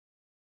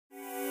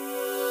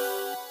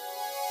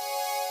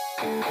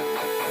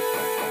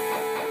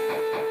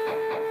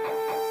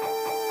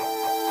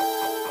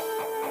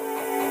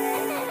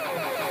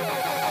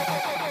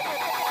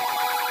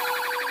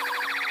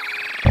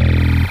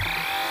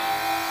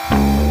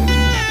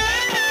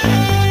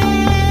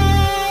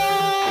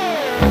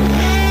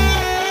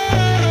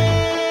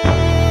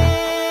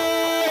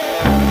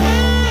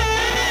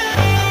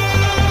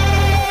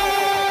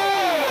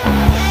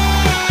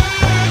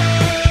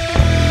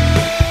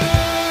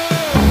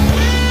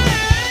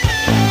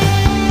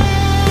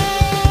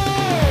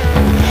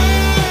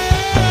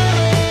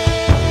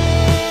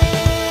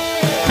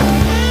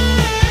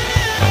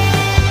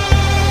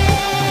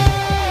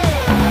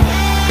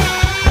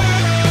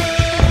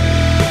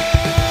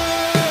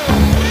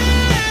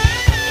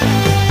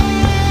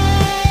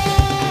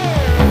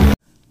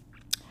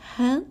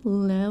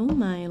Hello,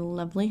 my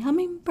lovely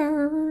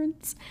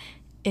hummingbirds.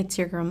 It's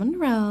your girl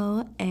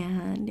Monroe,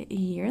 and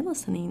you're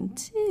listening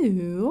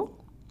to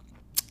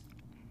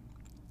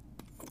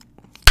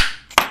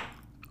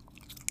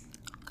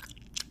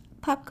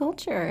Pop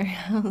Culture.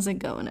 How's it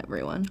going,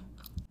 everyone?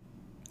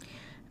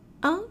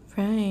 All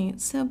right,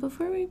 so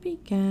before we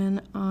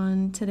begin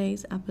on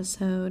today's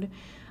episode,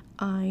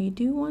 I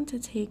do want to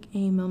take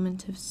a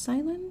moment of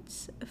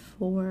silence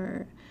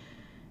for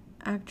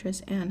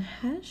actress Anne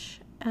Heche,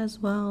 as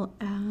well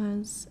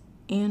as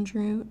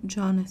Andrew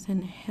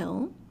Jonathan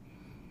Hill.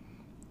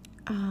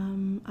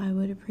 I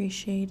would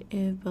appreciate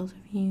if both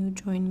of you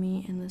join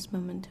me in this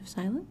moment of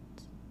silence.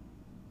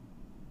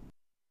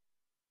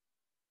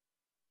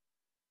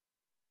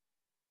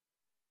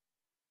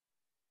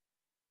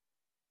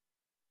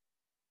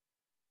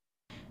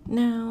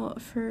 Now,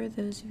 for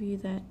those of you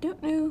that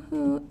don't know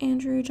who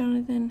Andrew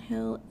Jonathan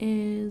Hill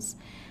is,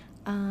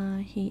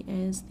 he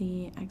is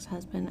the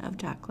ex-husband of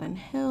Jaclyn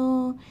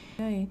Hill.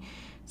 I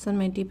send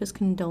my deepest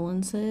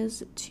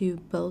condolences to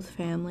both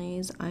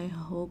families. I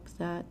hope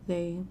that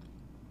they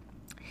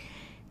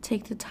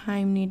take the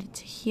time needed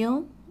to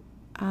heal,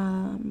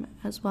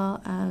 as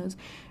well as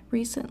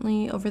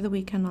recently over the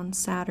weekend on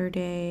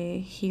Saturday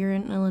here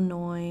in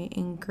Illinois,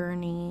 in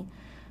Gurnee,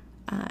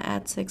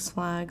 at Six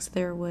Flags,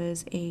 there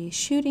was a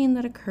shooting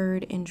that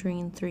occurred,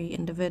 injuring 3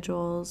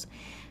 individuals.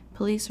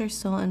 Police are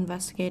still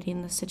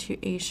investigating the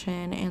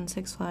situation, and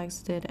Six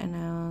Flags did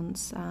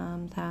announce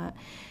that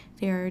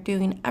they are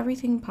doing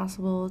everything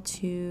possible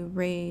to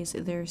raise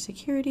their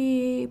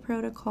security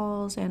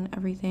protocols and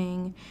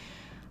everything.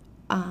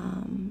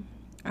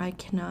 I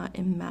cannot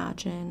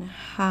imagine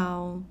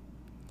how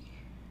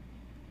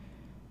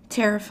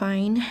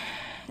terrifying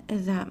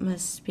that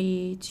must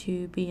be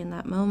to be in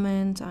that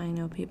moment. I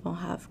know people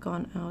have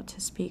gone out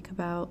to speak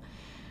about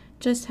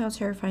just how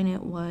terrifying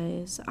it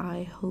was.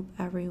 I hope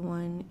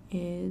everyone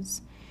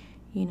is,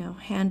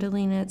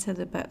 handling it to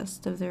the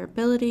best of their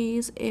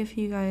abilities. If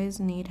you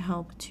guys need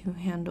help to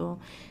handle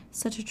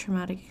such a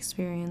traumatic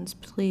experience,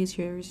 please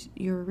use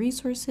your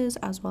resources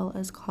as well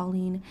as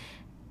calling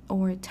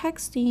or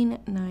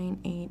texting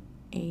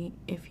 988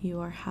 if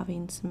you are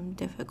having some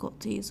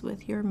difficulties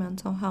with your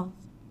mental health.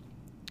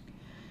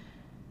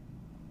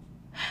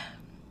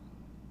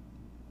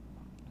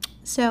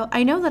 So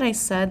I know that I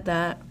said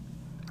that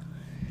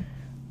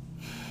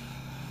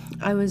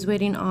I was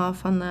waiting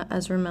off on the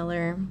Ezra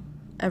Miller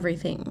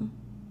everything,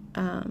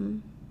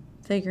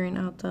 figuring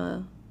out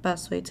the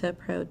best way to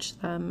approach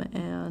them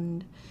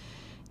and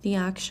the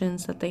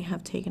actions that they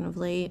have taken of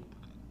late.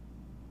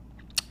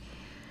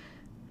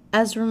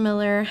 Ezra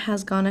Miller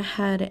has gone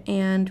ahead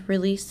and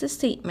released a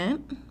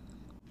statement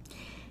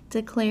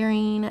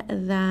declaring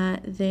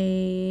that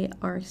they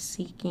are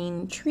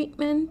seeking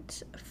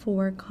treatment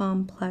for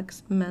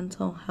complex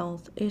mental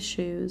health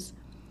issues.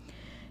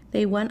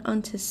 They went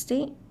on to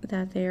state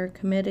that they are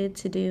committed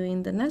to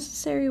doing the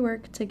necessary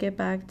work to get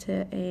back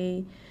to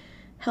a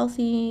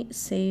healthy,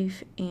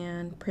 safe,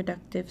 and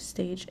productive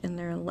stage in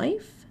their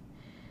life.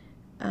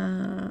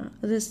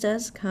 This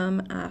does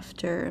come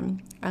after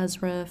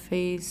Ezra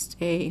faced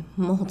a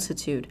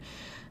multitude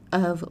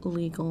of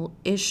legal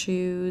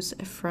issues,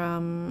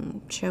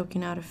 from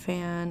choking out a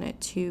fan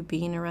to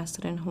being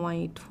arrested in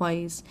Hawaii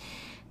twice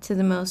to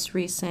the most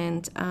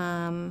recent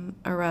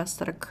arrest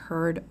that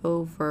occurred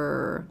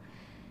over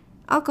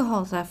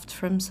alcohol theft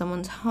from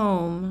someone's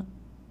home.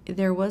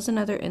 There was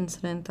another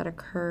incident that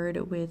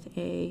occurred with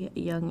a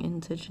young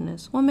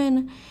Indigenous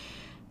woman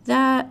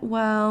that,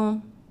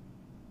 well,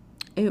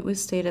 it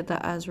was stated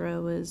that Ezra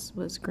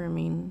was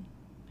grooming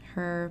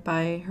her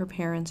by her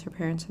parents. Her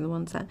parents are the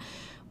ones that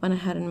went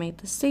ahead and made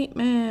the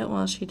statement.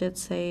 While she did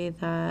say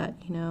that,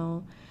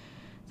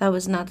 that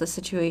was not the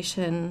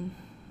situation,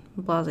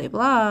 blah, blah,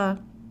 blah,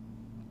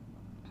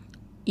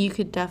 you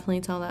could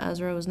definitely tell that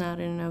Ezra was not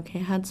in an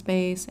okay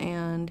headspace.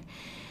 And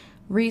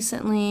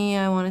recently,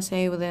 I want to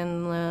say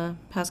within the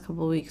past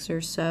couple weeks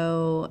or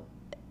so,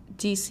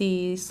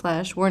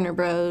 DC / Warner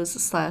Bros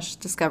 /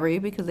 Discovery,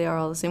 because they are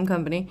all the same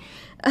company,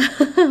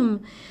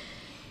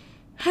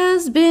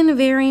 has been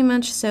very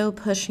much so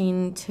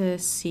pushing to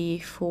see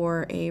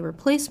for a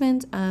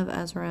replacement of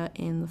Ezra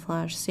in the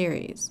Flash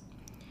series.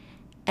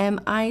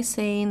 Am I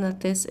saying that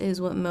this is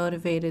what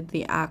motivated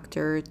the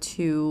actor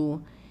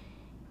to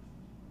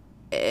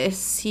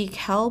seek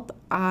help?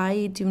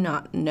 I do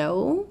not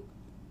know.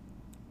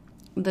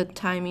 The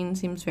timing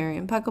seems very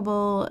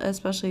impeccable,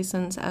 especially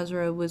since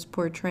Ezra was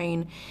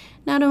portraying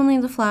not only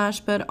the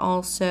Flash, but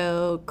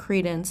also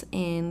Credence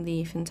in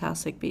the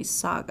Fantastic Beasts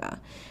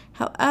saga.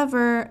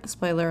 However,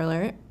 spoiler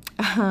alert,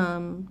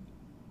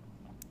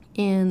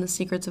 in The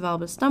Secrets of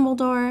Albus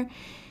Dumbledore,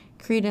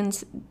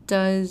 Credence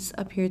does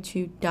appear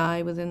to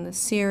die within the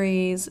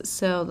series,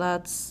 so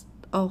that's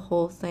a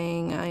whole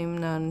thing. I'm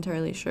not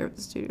entirely sure if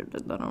the studio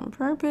did that on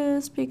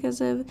purpose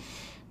because of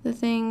the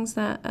things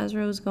that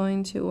Ezra was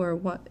going to, or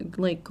what,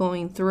 like,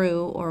 going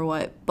through, or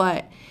what,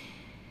 but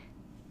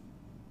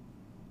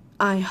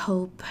I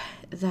hope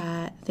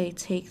that they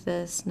take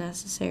this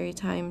necessary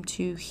time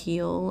to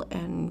heal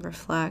and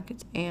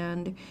reflect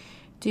and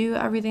do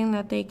everything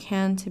that they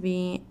can to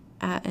be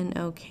at an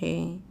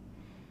okay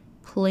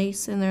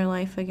place in their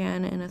life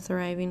again, in a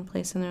thriving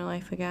place in their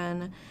life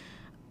again.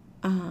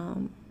 I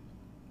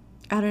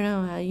don't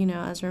know,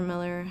 Ezra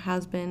Miller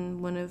has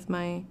been one of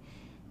my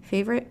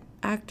favorite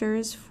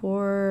actors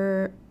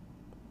for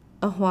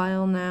a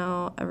while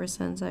now, ever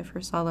since I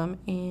first saw them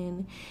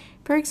in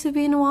Perks of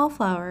Being a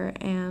Wallflower,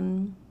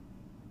 and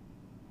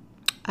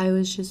I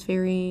was just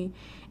very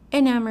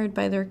enamored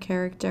by their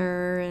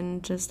character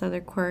and just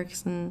other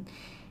quirks and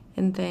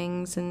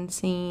things, and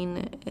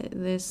seeing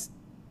this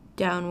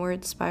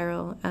downward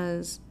spiral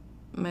as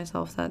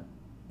myself that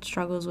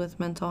struggles with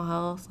mental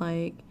health,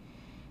 like,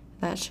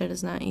 that shit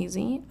is not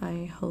easy.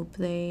 I hope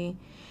they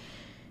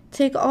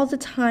take all the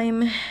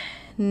time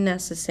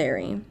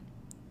necessary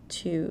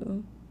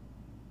to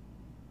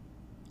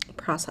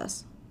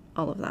process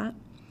all of that.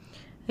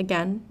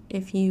 Again,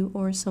 if you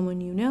or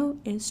someone you know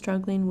is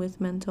struggling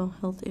with mental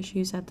health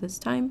issues at this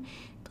time,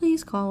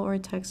 please call or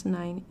text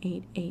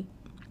 988.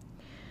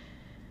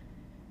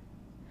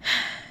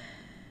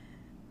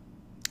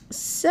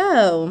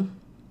 So,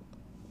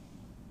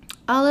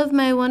 all of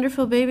my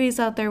wonderful babies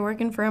out there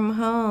working from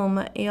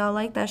home, y'all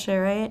like that shit,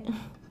 right?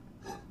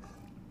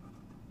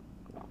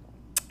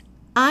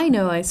 I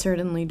know I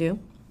certainly do.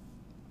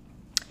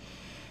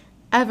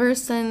 Ever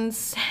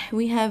since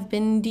we have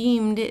been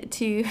deemed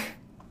to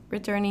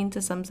returning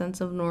to some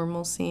sense of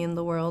normalcy in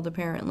the world,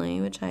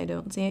 apparently, which I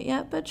don't see it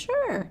yet, but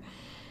sure.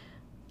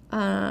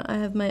 I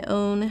have my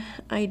own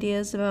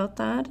ideas about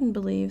that and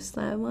beliefs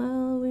that,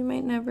 well, we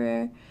might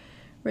never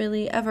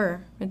really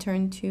ever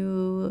return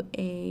to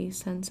a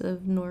sense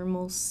of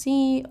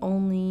normalcy,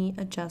 only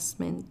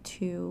adjustment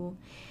to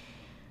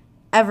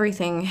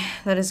everything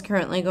that is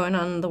currently going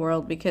on in the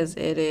world, because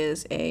it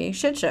is a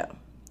shit show.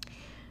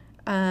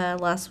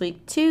 Last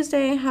week,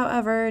 Tuesday,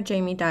 however,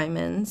 Jamie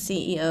Dimon,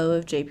 CEO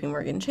of JP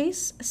Morgan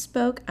Chase,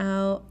 spoke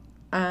out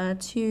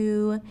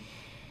to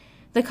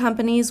the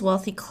company's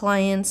wealthy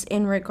clients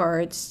in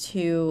regards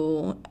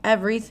to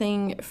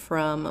everything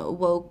from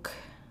woke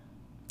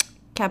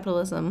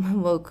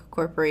capitalism, woke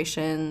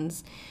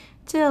corporations,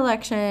 to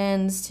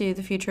elections, to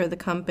the future of the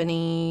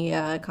company,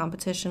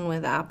 competition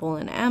with Apple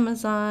and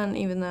Amazon,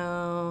 even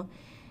though,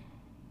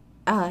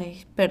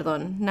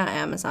 not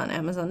Amazon.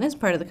 Amazon is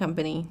part of the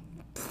company.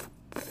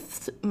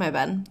 My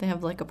bad. They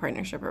have like a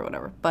partnership or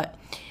whatever. But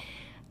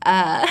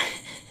I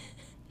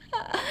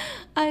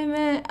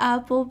meant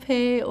Apple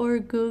Pay or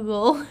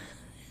Google.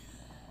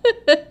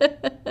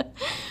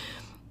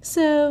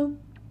 So,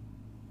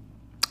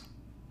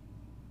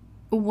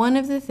 one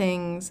of the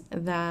things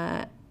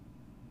that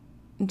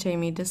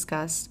Jamie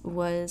discussed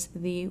was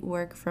the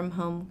work from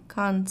home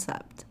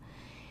concept,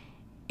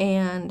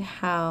 and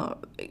how,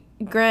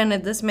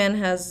 granted, this man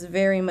has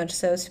very much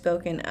so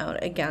spoken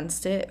out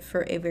against it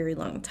for a very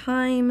long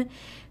time,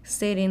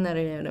 stating that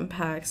it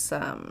impacts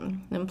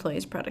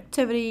employees'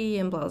 productivity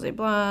and blah, blah,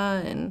 blah,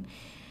 and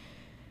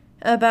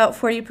about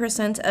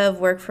 40% of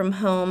work from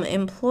home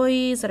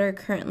employees that are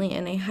currently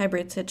in a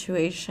hybrid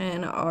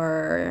situation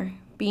are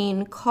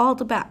being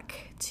called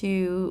back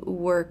to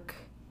work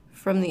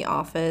from the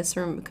office,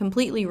 or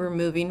completely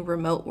removing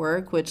remote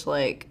work, which,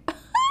 like,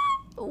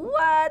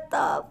 what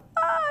the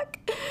fuck?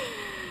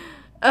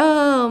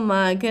 Oh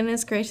my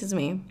goodness gracious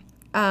me.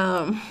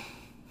 And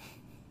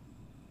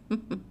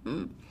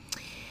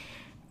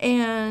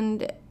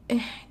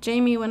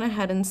Jamie went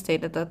ahead and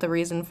stated that the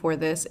reason for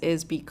this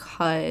is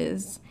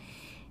because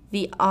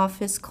the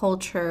office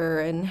culture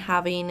and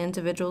having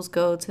individuals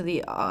go to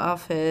the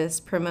office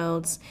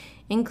promotes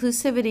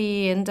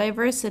inclusivity and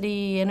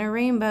diversity and a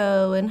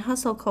rainbow and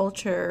hustle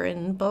culture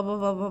and blah, blah,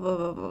 blah, blah, blah,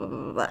 blah, blah,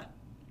 blah, blah.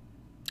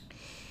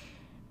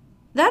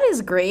 That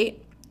is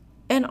great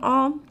and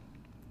all.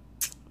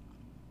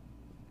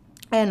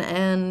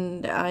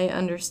 And I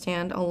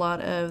understand a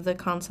lot of the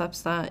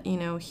concepts that,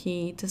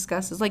 he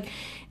discusses. Like,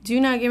 do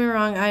not get me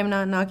wrong, I'm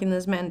not knocking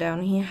this man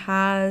down. He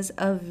has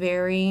a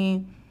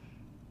very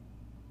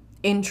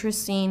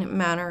interesting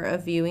manner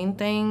of viewing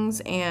things,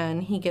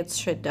 and he gets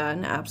shit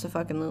done,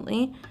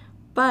 abso-fucking-lutely.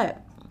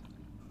 But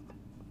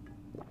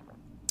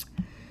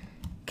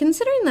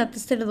considering that the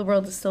state of the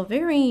world is still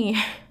very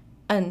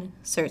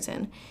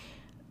uncertain,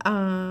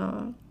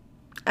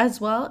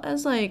 As well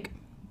as like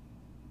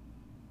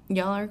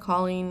y'all are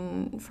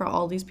calling for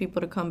all these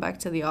people to come back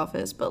to the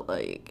office, but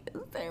like,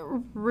 is there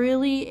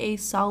really a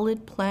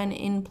solid plan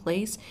in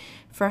place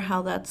for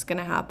how that's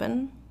gonna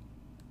happen?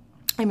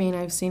 I mean,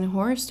 I've seen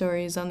horror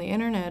stories on the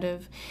internet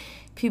of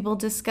people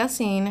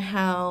discussing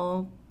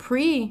how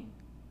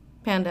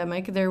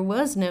pre-pandemic there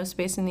was no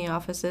space in the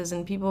offices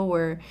and people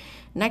were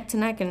neck to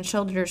neck and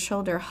shoulder to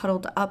shoulder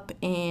huddled up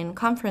in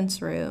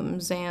conference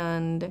rooms,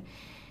 and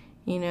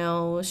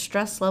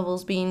stress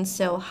levels being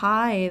so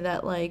high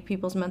that like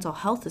people's mental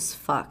health is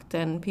fucked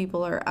and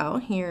people are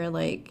out here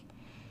like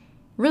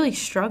really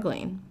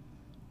struggling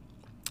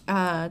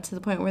to the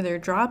point where they're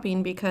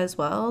dropping because,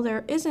 well,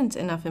 there isn't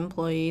enough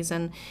employees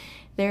and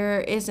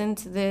there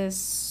isn't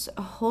this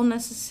whole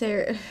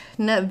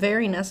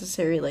very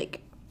necessary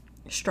like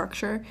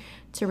structure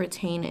to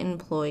retain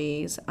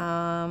employees.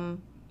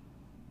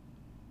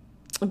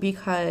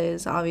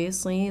 Because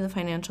obviously the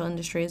financial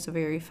industry is a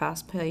very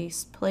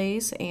fast-paced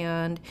place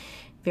and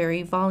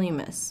very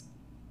voluminous.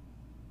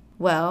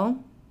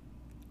 Well,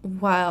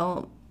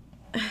 while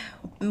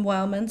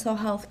mental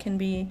health can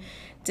be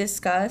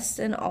discussed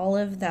and all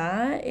of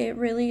that, it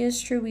really is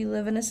true. We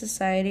live in a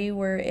society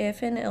where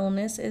if an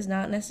illness is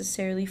not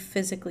necessarily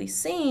physically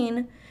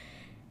seen,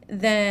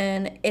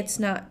 then it's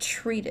not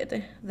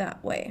treated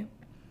that way.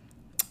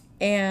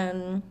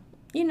 And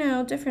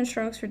different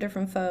strokes for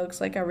different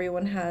folks. Like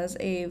everyone has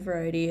a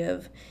variety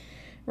of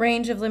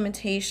range of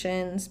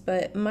limitations,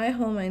 but my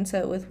whole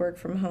mindset with work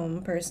from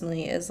home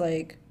personally is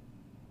like,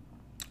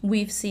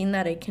 we've seen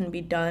that it can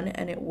be done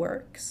and it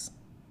works.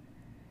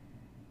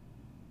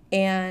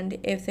 And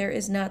if there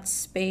is not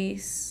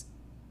space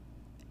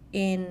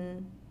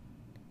in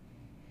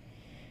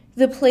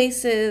the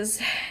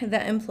places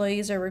that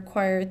employees are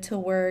required to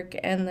work,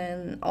 and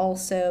then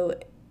also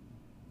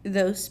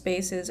those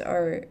spaces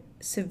are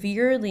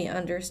severely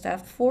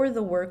understaffed for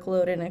the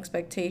workload and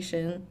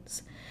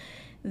expectations,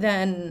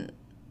 then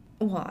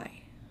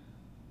why?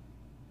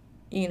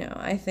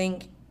 I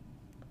think,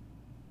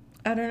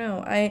 I don't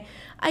know.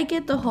 I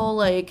get the whole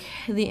like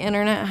the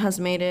internet has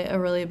made it a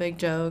really big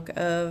joke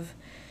of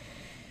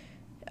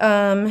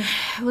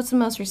what's the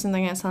most recent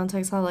thing I saw on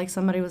TikTok? Like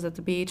somebody was at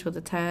the beach with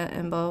a tent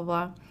and blah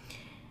blah blah.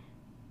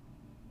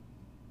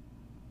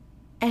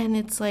 And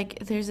it's like,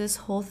 there's this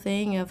whole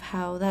thing of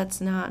how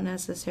that's not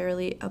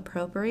necessarily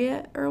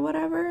appropriate or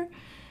whatever.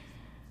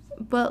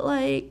 But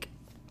like,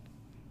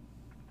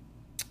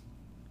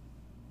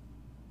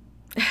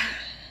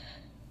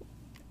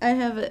 I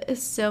have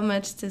so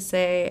much to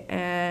say,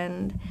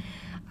 and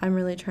I'm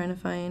really trying to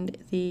find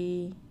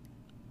the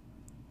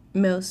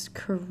most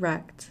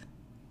correct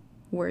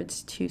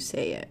words to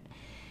say it.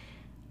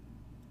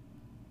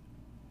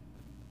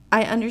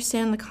 I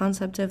understand the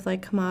concept of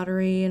like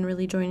camaraderie and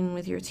really joining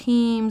with your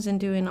teams and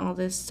doing all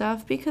this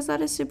stuff because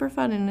that is super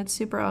fun and it's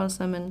super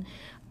awesome. And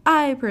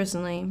I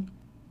personally,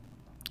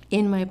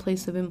 in my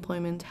place of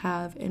employment,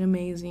 have an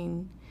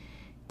amazing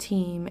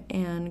team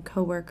and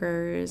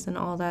coworkers and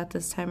all that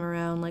this time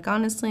around. Like,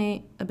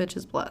 honestly, a bitch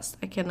is blessed.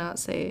 I cannot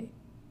say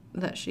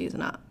that she's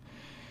not.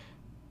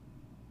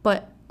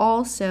 But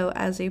also,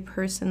 as a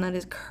person that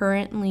is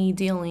currently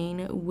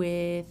dealing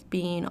with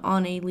being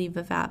on a leave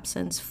of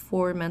absence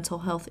for mental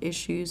health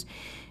issues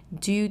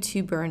due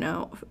to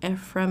burnout and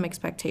from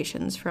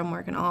expectations from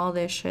work and all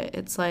this shit,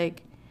 it's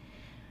like,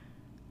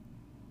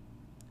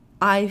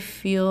 I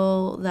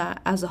feel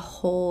that as a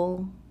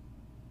whole,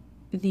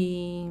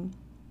 the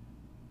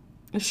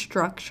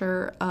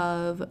structure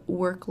of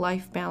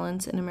work-life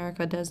balance in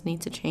America does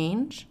need to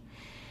change.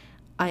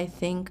 I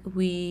think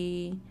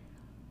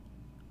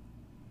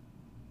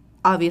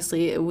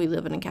obviously we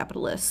live in a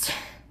capitalist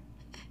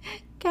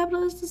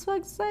as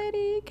fuck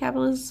society,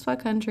 capitalist as fuck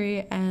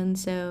country, and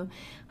so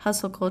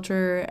hustle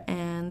culture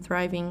and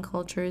thriving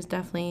culture is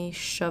definitely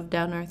shoved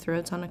down our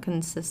throats on a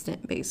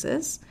consistent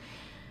basis.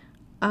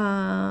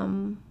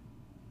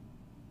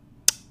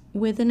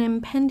 With an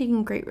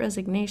impending great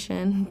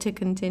resignation to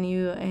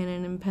continue and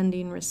an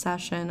impending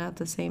recession at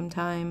the same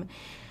time,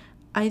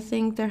 I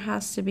think there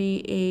has to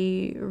be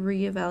a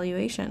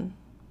reevaluation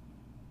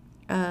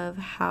of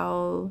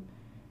how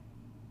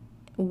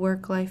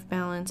work-life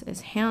balance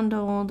is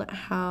handled,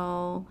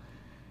 how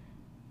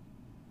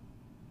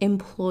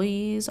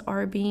employees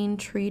are being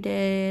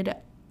treated.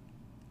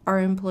 Are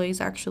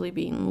employees actually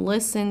being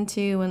listened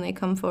to when they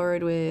come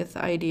forward with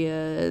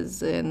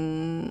ideas?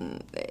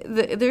 And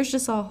there's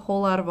just a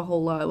whole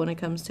lot when it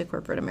comes to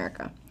corporate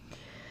America.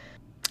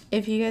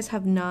 If you guys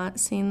have not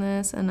seen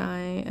this, and I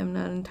am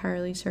not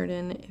entirely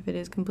certain if it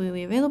is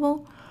completely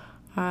available,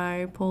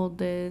 I pulled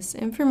this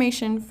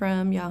information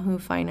from Yahoo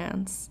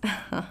Finance.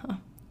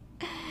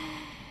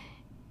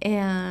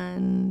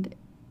 And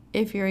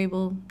if you're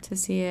able to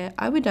see it,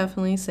 I would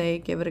definitely say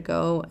give it a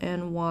go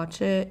and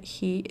watch it.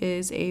 He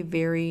is a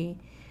very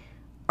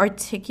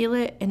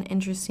articulate and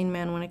interesting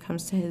man when it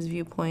comes to his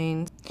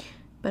viewpoints.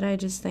 But I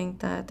just think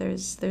that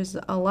there's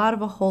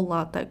a whole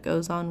lot that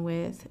goes on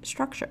with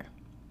structure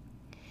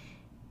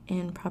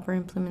and proper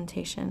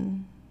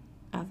implementation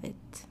of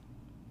it.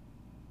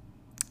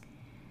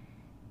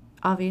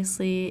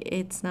 Obviously,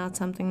 it's not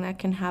something that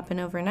can happen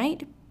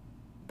overnight,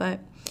 but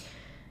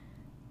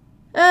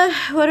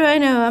what do I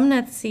know? I'm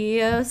not the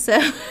CEO, so.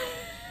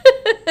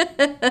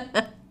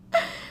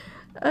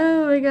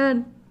 Oh my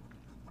god.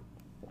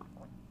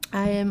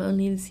 I am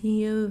only the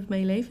CEO of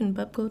my life in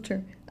pop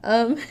culture.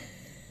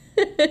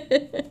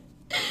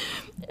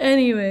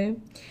 Anyway,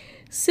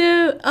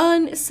 so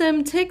on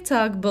some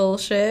TikTok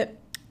bullshit,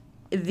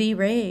 the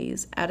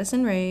Rays,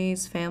 Addison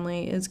Rae's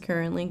family is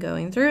currently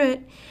going through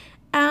it,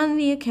 and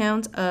the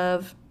account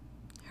of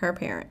her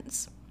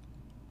parents.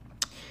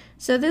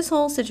 So this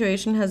whole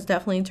situation has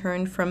definitely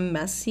turned from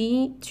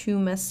messy to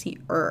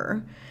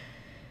messier,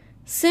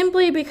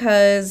 simply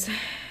because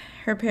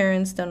her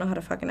parents don't know how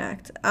to fucking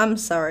act. I'm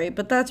sorry,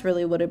 but that's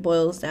really what it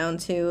boils down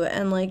to.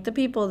 And like the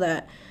people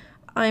that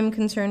I'm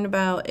concerned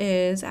about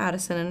is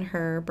Addison and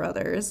her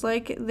brothers.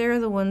 Like they're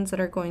the ones that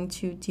are going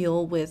to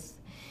deal with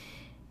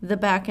the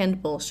back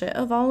end bullshit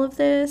of all of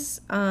this.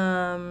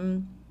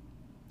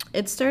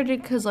 It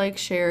started because like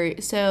Sherry,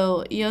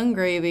 so Young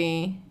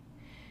Gravy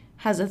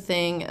has a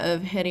thing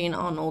of hitting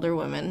on older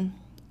women.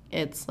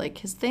 It's like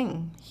his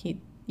thing.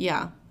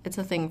 It's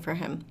a thing for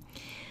him.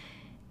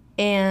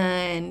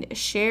 And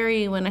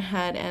Sherry went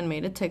ahead and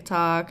made a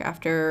TikTok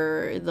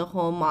after the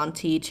whole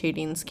Monty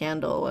cheating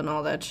scandal and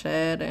all that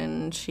shit.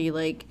 And she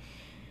like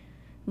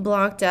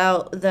blocked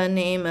out the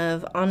name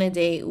of On a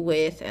Date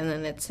With, and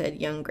then it said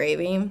Young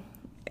Gravy.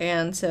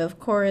 And so, of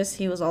course,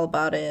 he was all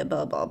about it,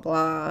 blah, blah,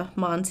 blah.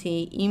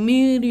 Monty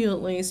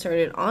immediately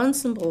started on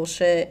some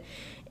bullshit,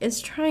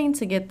 is trying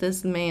to get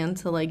this man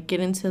to, like, get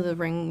into the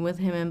ring with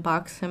him and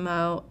box him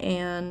out.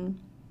 And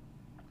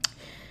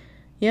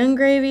Young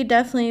Gravy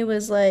definitely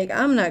was like,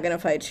 I'm not going to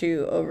fight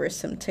you over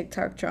some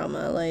TikTok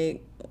drama.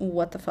 Like,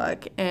 what the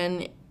fuck?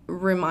 And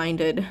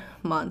reminded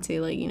Monty,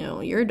 like, you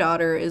know, your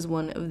daughter is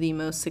one of the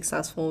most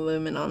successful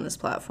women on this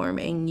platform,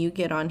 and you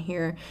get on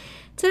here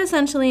to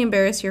essentially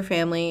embarrass your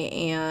family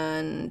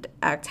and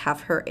act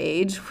half her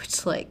age,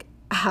 which, like,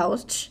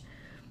 ouch.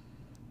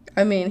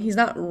 I mean, he's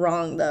not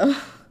wrong, though.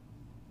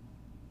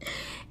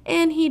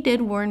 And he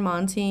did warn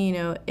Monty, you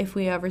know, if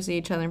we ever see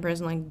each other in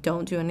person, like,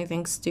 don't do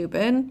anything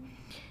stupid.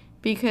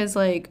 Because,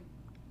 like,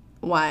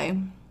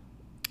 why?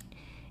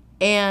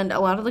 And a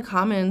lot of the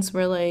comments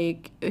were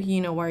like, you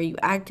know, why are you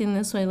acting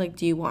this way? Like,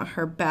 do you want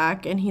her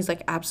back? And he's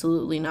like,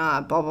 absolutely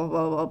not, blah, blah,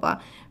 blah, blah,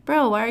 blah.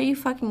 Bro, why are you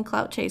fucking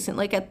clout chasing?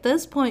 Like, at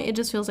this point, it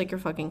just feels like you're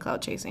fucking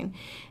clout chasing.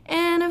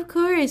 And, of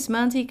course,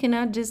 Monty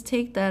cannot just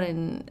take that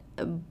and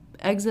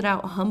exit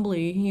out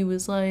humbly. He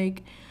was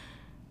like,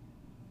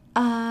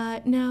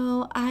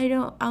 no,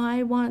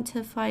 I want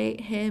to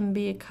fight him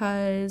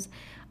because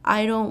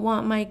I don't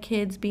want my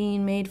kids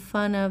being made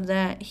fun of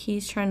that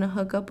he's trying to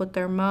hook up with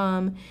their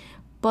mom,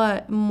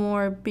 but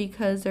more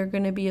because they're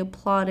going to be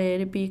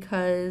applauded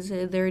because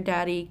their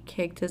daddy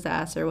kicked his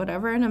ass or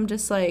whatever. And I'm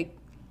just like,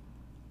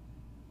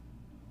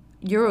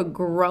 you're a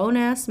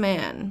grown-ass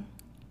man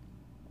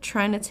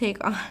trying to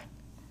take on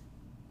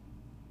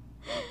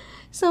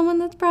someone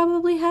that's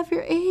probably half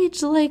your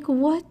age. Like,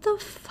 what the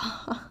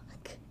fuck?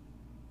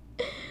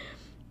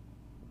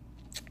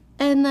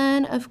 And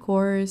then, of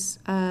course,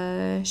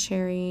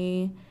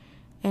 Sherry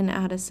and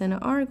Addison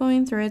are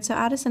going through it. So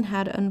Addison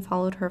had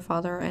unfollowed her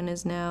father and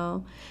is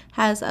now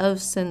has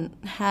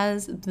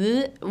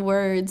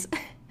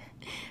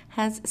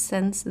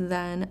since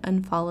then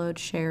unfollowed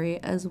Sherry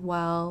as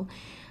well.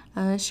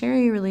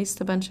 Sherry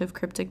released a bunch of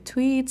cryptic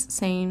tweets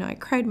saying, I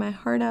cried my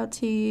heart out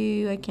to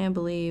you. I can't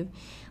believe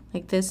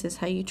like this is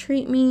how you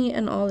treat me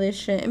and all this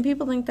shit. And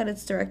people think that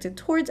it's directed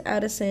towards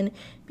Addison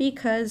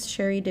because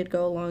Sherry did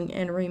go along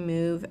and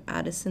remove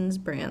Addison's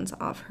brands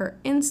off her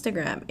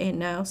Instagram. It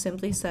now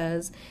simply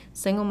says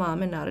single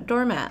mom and not a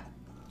doormat.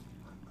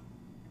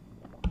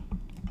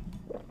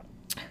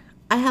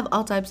 I have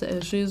all types of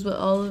issues with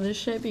all of this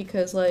shit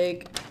because,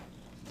 like,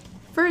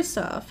 first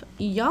off,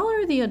 y'all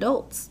are the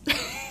adults.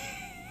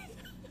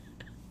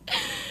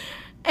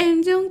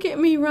 And don't get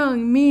me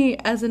wrong, me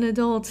as an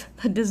adult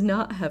that does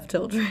not have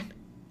children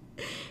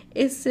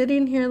is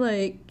sitting here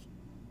like,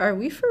 are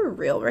we for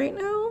real right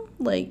now?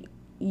 Like,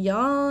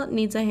 y'all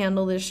need to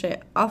handle this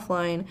shit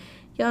offline.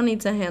 Y'all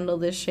need to handle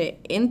this shit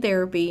in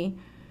therapy.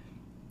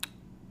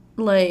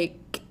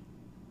 Like,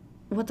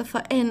 what the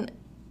fuck? And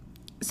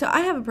so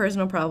I have a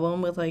personal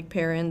problem with, like,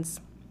 parents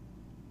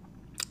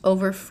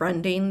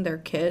over-friending their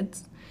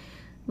kids.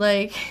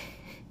 Like,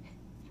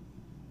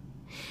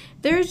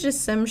 there's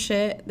just some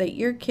shit that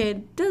your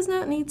kid does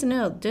not need to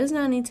know, does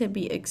not need to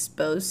be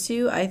exposed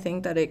to. I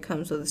think that it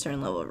comes with a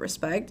certain level of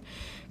respect.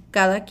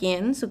 Cada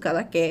quien, su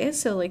cada que.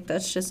 So, like,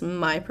 that's just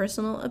my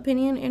personal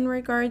opinion in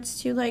regards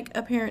to, like,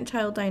 a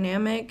parent-child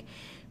dynamic.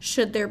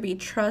 Should there be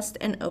trust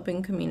and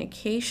open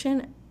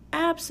communication?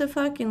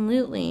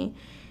 Abso-fucking-lutely.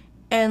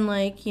 And,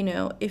 like, you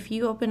know, if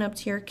you open up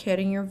to your kid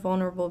and you're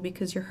vulnerable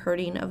because you're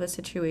hurting of a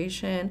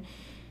situation,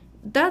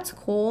 that's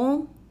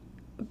cool.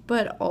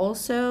 But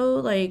also,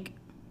 like,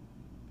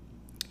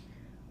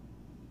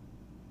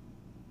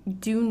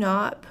 do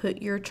not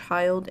put your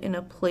child in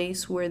a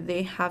place where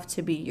they have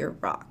to be your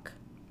rock.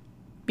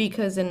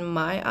 Because in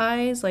my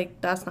eyes, like,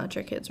 that's not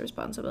your kid's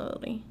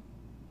responsibility.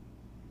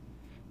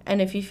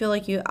 And if you feel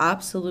like you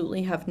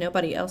absolutely have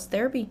nobody else,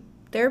 therapy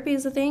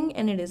is a thing,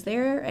 and it is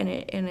there, and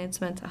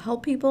it's meant to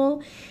help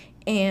people.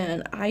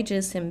 And I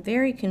just am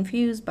very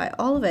confused by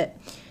all of it.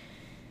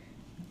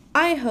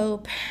 I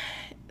hope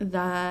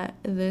that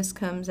this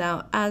comes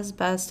out as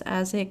best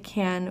as it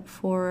can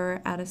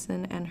for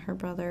Addison and her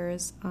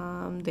brothers.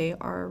 They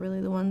are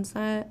really the ones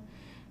that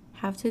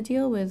have to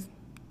deal with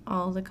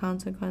all the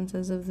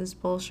consequences of this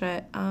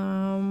bullshit.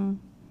 Cause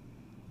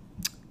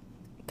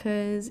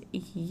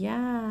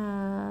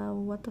yeah,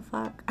 what the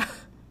fuck?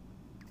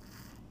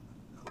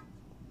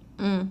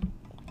 In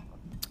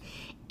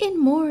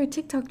more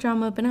TikTok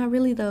drama, but not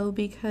really though,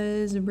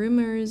 because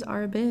rumors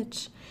are a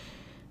bitch.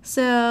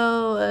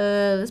 So,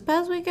 this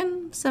past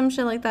weekend, some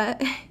shit like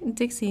that,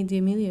 Dixie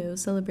D'Amelio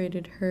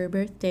celebrated her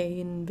birthday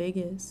in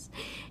Vegas.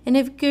 And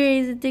of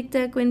course,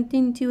 TikTok went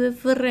into a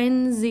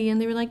frenzy,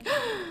 and they were like,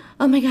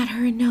 oh my god,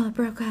 her and Noah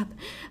broke up.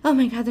 Oh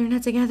my god, they're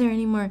not together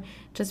anymore,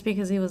 just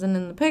because he wasn't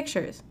in the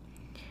pictures.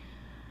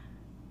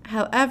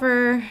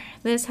 However,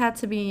 this had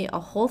to be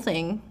a whole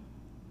thing,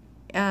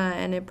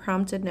 and it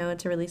prompted Noah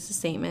to release a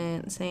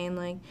statement saying,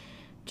 like,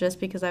 just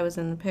because I was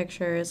in the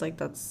pictures, like,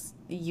 that's,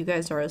 you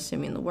guys are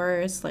assuming the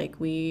worst. Like,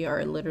 we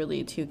are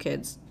literally two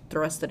kids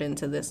thrusted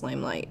into this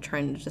limelight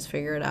trying to just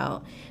figure it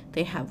out.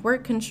 They have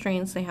work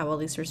constraints, they have all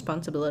these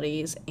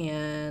responsibilities,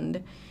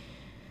 and,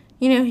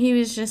 you know, he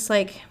was just,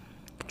 like,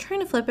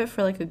 trying to flip it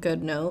for, like, a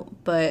good note,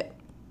 but,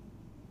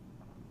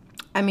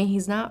 I mean,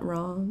 he's not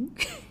wrong.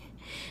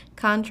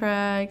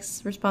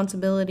 Contracts,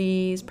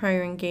 responsibilities,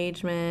 prior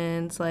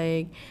engagements,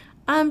 like,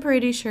 I'm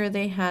pretty sure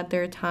they had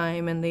their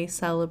time and they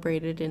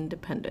celebrated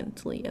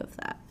independently of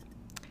that.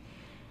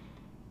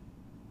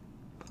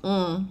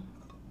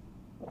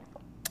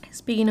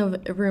 Speaking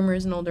of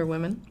rumors and older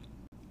women,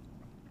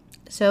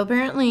 so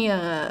apparently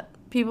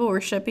people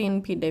were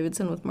shipping Pete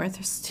Davidson with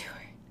Martha Stewart.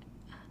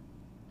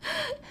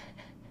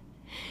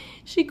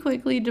 She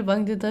quickly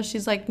debunked it though.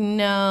 She's like,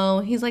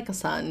 no, he's like a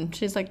son.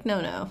 She's like,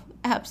 no,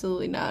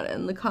 absolutely not.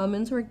 And the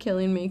comments were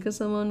killing me because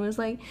someone was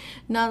like,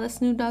 nah, that's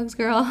Snoop Dogg's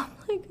girl. I'm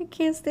like, I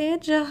can't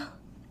stand y'all.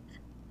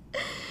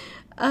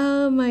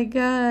 Oh my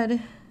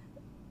god.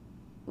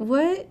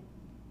 What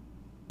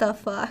the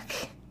fuck?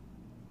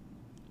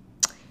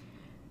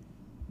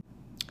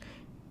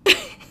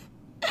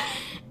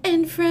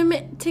 And from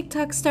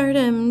TikTok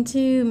stardom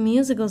to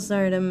musical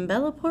stardom,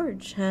 Bella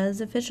Poarch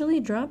has officially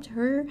dropped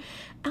her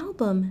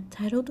album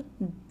titled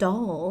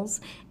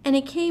Dolls, and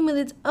it came with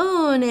its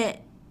own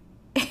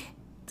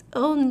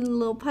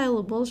little pile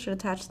of bullshit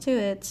attached to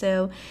it.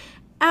 So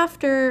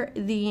after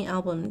the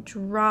album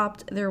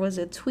dropped, there was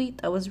a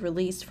tweet that was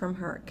released from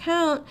her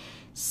account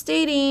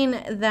stating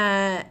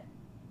that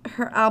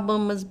her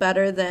album was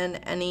better than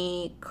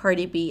any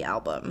Cardi B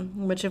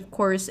album, which of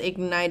course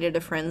ignited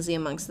a frenzy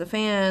amongst the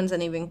fans,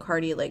 and even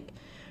Cardi, like,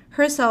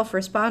 herself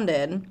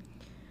responded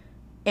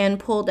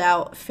and pulled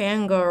out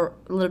fangirl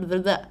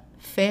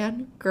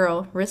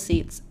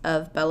receipts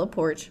of Bella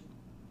Poarch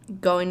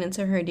going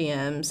into her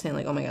DMs saying,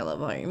 like, oh my god, I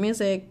love all your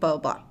music, blah,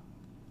 blah, blah.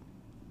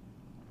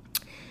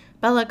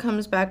 Bella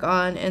comes back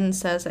on and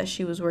says that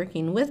she was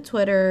working with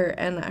Twitter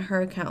and that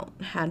her account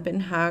had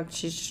been hacked.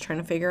 She's just trying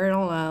to figure it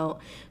all out.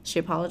 She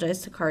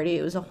apologized to Cardi.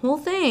 It was a whole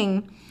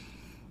thing.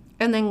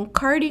 And then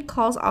Cardi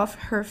calls off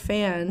her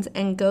fans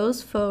and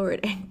goes forward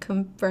and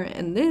confirms,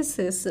 and this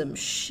is some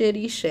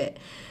shitty shit,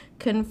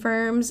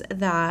 confirms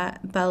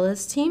that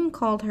Bella's team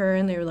called her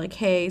and they were like,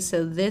 hey,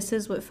 so this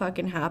is what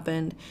fucking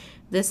happened.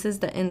 This is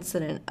the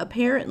incident.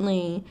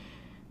 Apparently,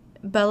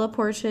 Bella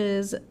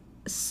Poarch's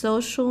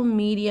social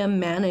media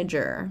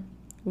manager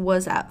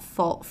was at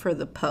fault for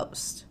the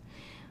post.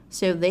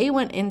 So they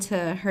went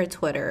into her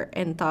Twitter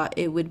and thought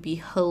it would be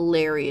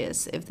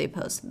hilarious if they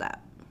posted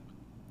that.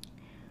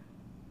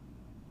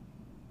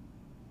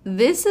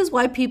 This is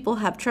why people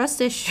have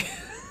trust issues.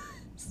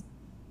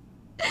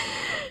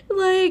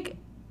 Like,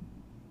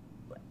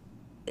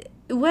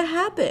 what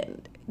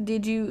happened?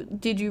 Did you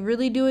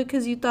really do it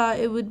because you thought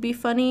it would be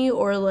funny,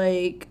 or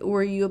like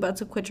were you about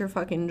to quit your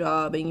fucking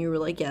job and you were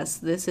like, yes,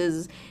 this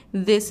is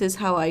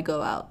how I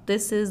go out.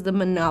 This is the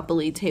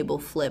Monopoly table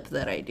flip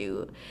that I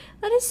do.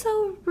 That is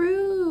so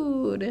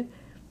rude.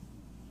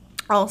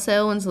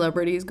 Also, when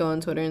celebrities go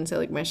on Twitter and say,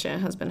 like, my shit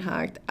has been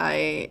hacked,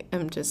 I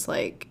am just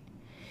like,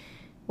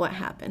 what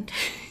happened?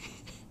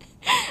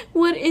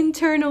 What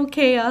internal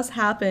chaos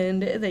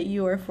happened that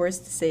you are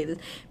forced to say this?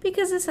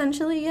 Because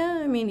essentially,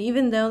 yeah, I mean,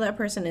 even though that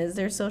person is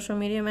their social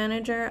media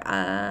manager,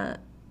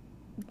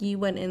 you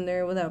went in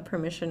there without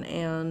permission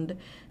and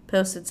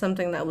posted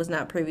something that was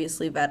not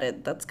previously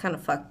vetted. That's kind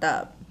of fucked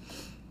up.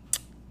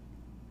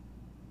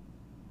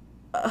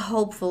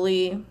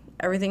 Hopefully,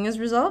 everything is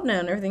resolved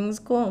now and everything's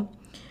cool.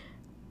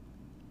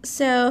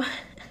 So,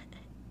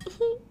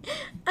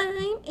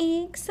 I'm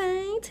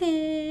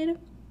excited.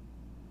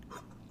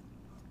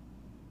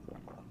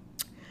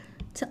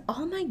 To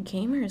all my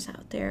gamers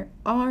out there,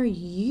 are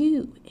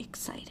you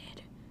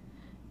excited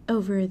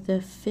over the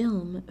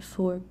film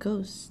for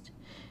Ghost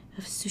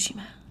of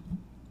Tsushima?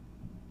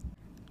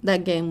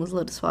 That game was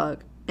lit as fuck.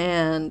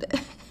 And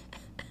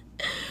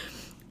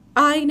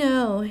I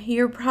know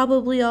you're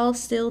probably all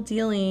still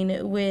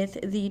dealing with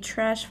the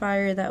trash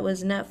fire that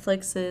was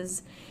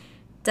Netflix's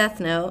Death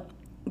Note,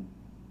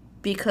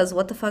 because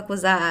what the fuck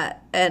was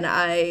that? And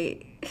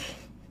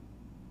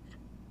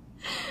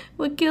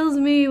what kills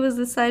me was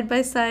the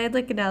side-by-side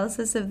like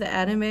analysis of the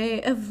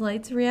anime of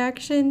Light's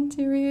reaction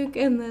to Ryuk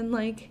and then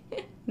like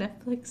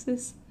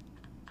Netflix's.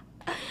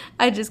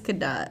 I just could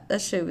not.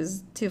 That shit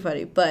was too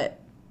funny. But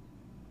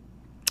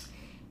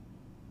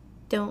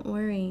don't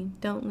worry,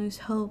 don't lose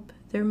hope.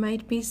 There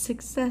might be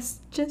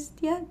success just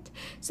yet.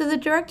 So the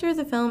director of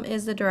the film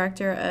is the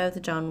director of the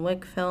John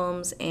Wick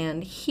films,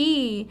 and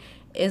he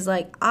is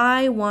like,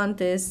 I want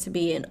this to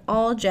be an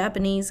all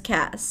Japanese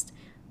cast,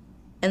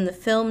 and the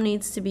film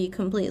needs to be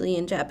completely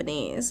in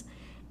Japanese.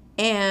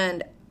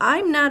 And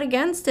I'm not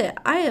against it.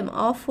 I am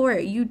all for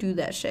it. You do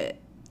that shit.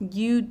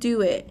 You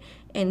do it,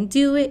 and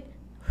do it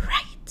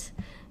right,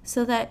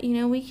 so that, you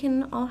know, we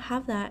can all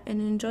have that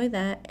and enjoy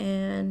that.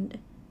 And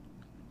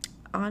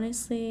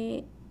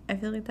honestly, I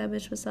feel like that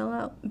bitch would sell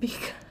out,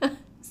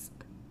 because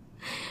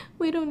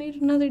we don't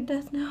need another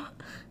Death Note.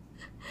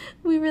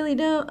 We really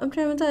don't. I'm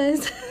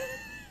traumatized.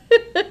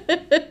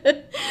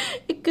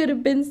 It could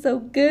have been so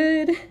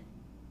good,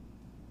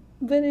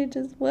 but it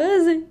just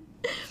wasn't.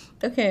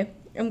 Okay,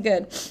 I'm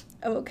good.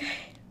 I'm okay.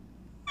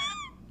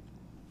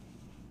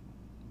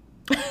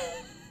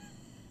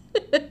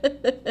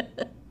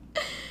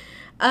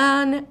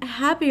 On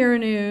happier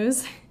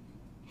news,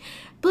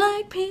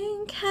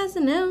 Blackpink has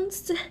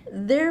announced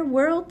their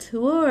world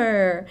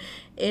tour.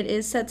 It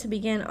is set to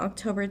begin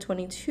October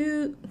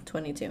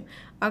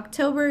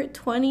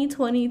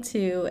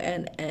 2022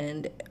 and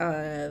end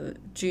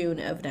June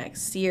of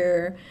next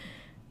year.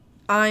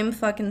 I'm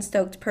fucking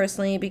stoked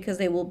personally because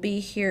they will be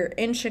here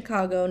in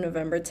Chicago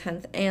November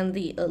 10th and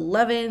the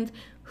 11th.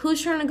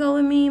 Who's trying to go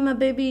with me, my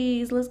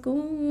babies? Let's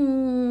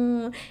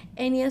go.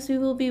 And yes, we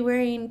will be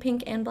wearing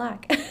pink and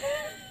black.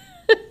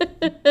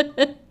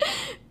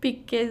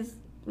 Because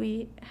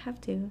we have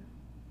to.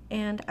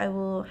 And I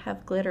will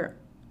have glitter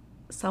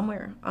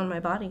somewhere on my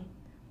body.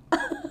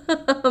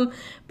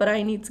 But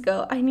I need to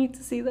go. I need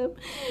to see them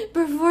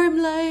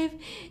perform live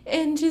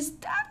and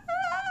just,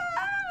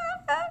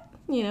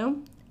 you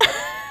know.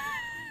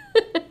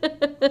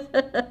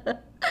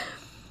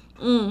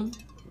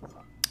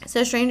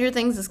 So Stranger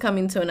Things is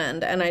coming to an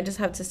end, and I just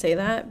have to say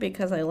that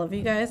because I love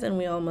you guys, and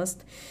we all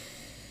must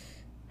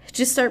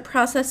just start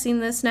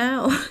processing this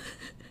now.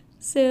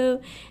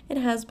 So it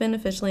has been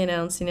officially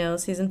announced, you know,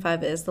 season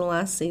 5 is the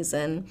last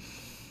season.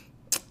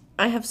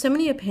 I have so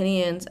many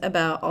opinions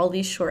about all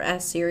these short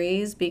ass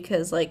series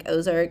because like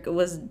Ozark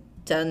was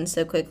done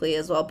so quickly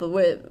as well, but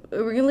we're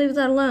gonna leave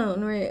that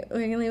alone. We're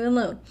gonna leave it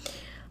alone.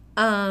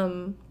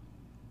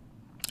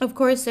 Of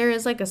course, there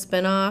is like a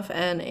spinoff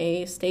and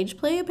a stage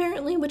play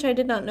apparently, which I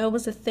did not know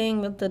was a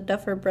thing that the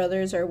Duffer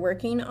Brothers are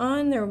working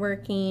on. They're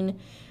working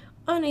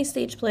on a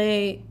stage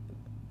play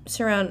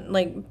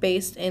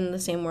based in the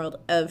same world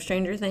of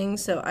Stranger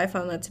Things, so I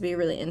found that to be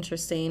really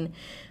interesting.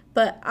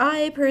 But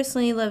I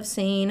personally love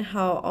seeing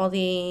how all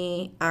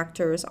the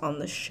actors on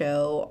the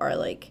show are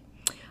like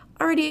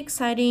already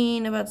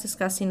exciting about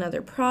discussing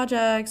other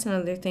projects and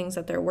other things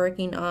that they're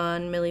working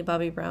on. Millie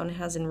Bobby Brown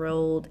has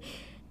enrolled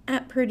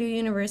at Purdue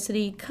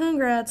University.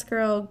 Congrats,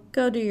 girl.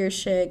 Go do your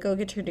shit. Go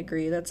get your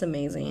degree. That's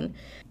amazing.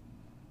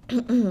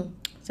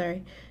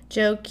 Sorry.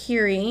 Joe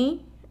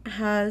Keery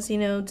has, you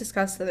know,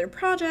 discussed other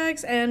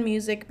projects and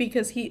music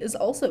because he is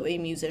also a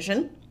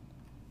musician.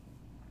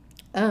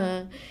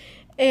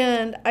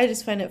 And I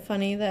just find it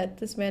funny that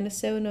this man is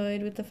so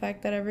annoyed with the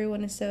fact that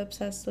everyone is so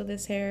obsessed with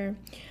his hair.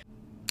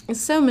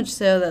 So much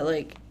so that,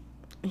 like,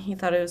 he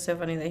thought it was so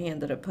funny that he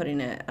ended up putting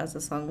it as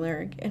a song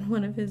lyric in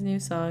one of his new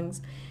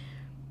songs.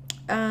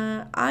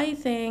 I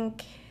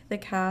think the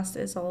cast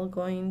is all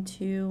going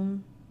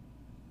to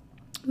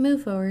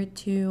move forward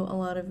to a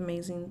lot of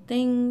amazing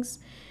things.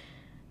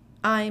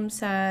 I'm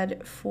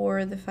sad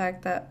for the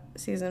fact that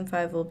season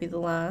 5 will be the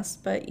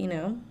last, but, you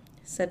know,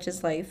 such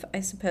is life, I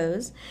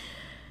suppose.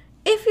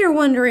 If you're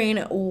wondering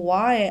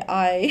why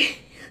I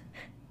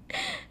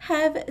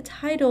have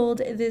titled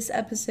this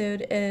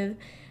episode of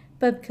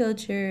Bub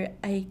Culture,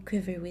 I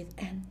Quiver with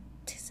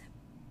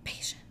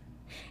Anticipation,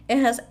 it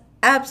has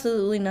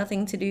absolutely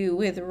nothing to do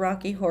with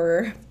Rocky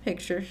Horror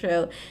Picture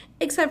Show,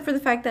 except for the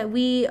fact that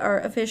we are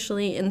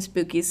officially in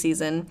spooky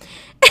season.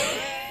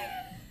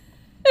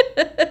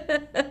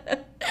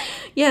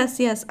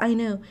 Yes, I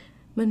know.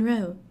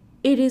 Monroe,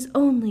 it is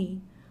only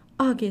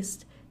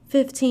August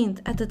 15th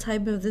at the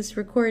time of this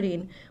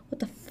recording. What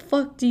the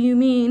fuck do you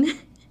mean?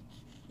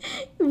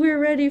 We're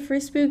ready for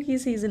spooky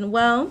season.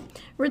 Well,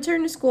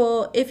 return to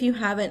school if you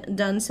haven't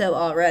done so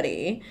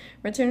already.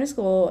 Return to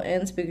school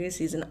and spooky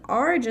season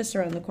are just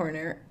around the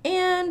corner.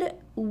 And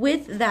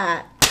with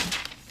that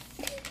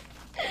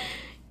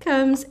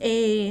comes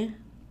a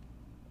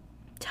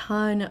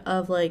ton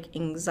of like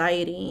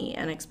anxiety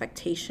and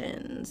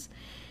expectations.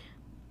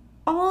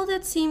 all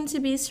that seemed to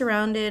be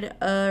surrounded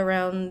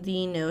around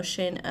the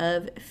notion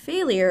of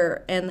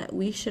failure and that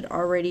we should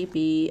already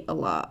be a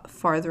lot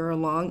farther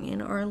along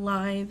in our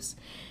lives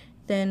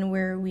than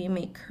where we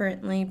may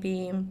currently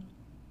be.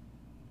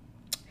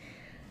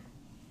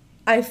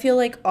 I feel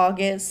like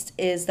August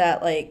is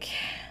that like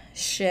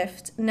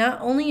shift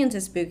not only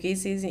into spooky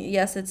season.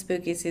 Yes, it's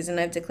spooky season.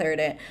 I've declared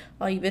it.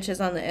 All you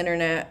bitches on the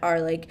internet are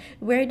like,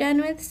 we're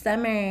done with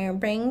summer.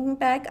 Bring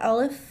back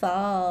all of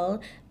fall.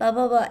 Blah,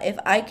 blah, blah. If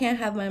I can't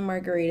have my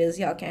margaritas,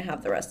 y'all can't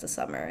have the rest of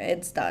summer.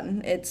 It's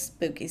done. It's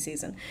spooky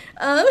season.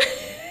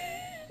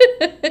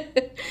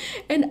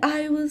 And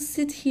I will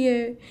sit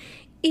here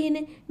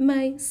in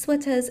my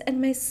sweaters and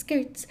my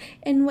skirts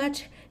and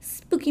watch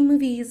spooky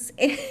movies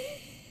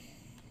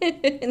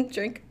and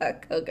drink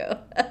hot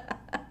cocoa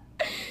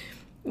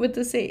with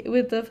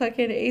the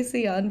fucking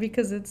AC on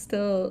because it's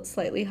still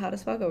slightly hot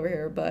as fuck over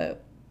here,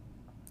 but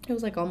it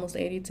was like almost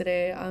 80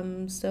 today.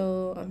 I'm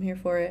here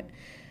for it.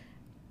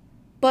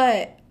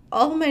 But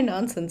all my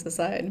nonsense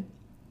aside,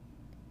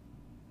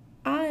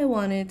 I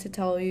wanted to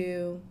tell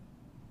you,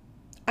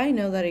 I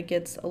know that it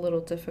gets a little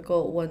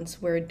difficult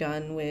once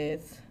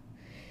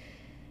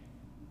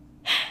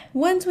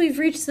we've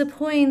reached the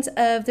point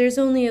of there's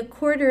only a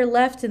quarter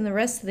left in the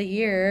rest of the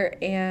year,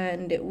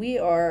 and we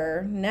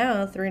are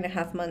now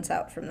 3.5 months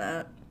out from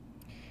that.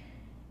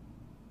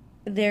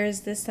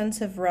 There's this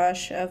sense of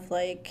rush of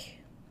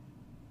like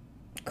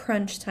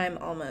crunch time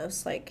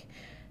almost, like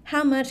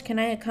how much can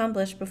I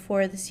accomplish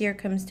before this year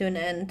comes to an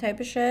end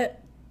type of shit.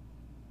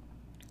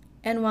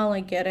 And while I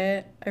get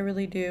it, I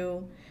really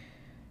do,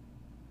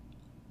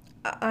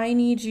 I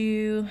need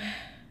you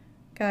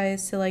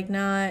guys to like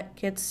not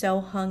get so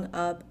hung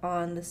up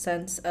on the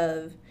sense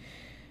of,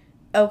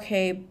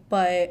 okay,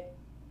 but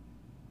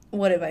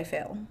what if I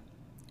fail?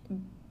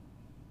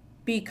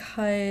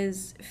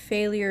 Because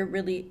failure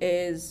really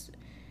is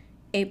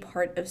a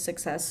part of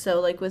success. So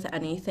like with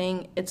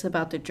anything, it's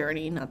about the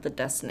journey, not the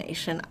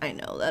destination. I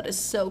know that is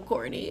so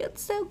corny.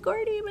 It's so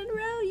corny,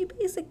 Monroe, you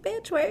basic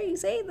bitch. Why are you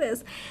saying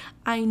this?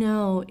 I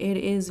know it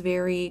is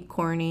very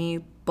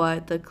corny,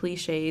 but the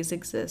cliches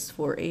exist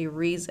for a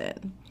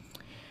reason.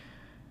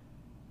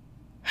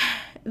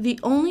 The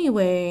only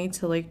way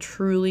to like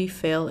truly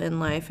fail in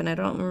life, and I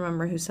don't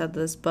remember who said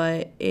this,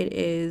 but it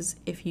is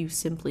if you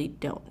simply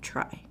don't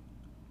try.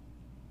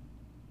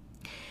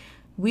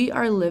 We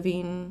are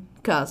living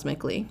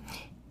cosmically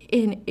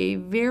in a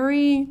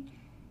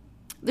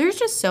there's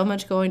just so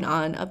much going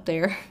on up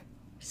there.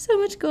 So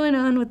much going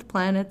on with the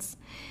planets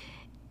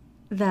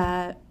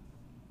that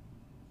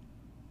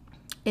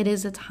it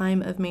is a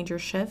time of major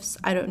shifts.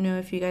 I don't know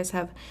if you guys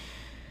have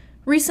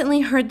recently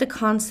heard the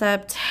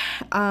concept,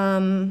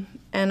 and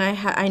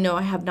I know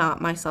I have not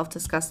myself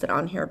discussed it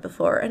on here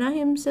before, and I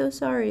am so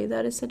sorry.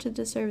 That is such a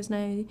disservice, and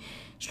I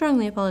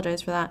strongly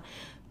apologize for that.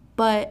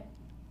 But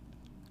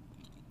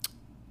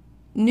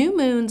new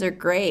moons are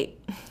great,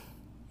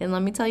 and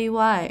let me tell you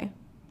why.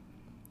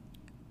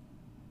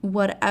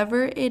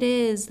 Whatever it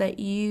is that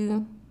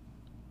you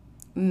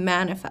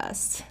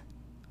manifest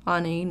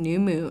on a new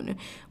moon,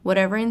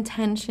 whatever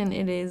intention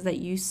it is that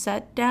you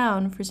set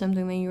down for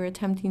something that you're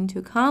attempting to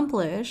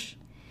accomplish,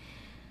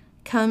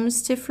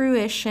 comes to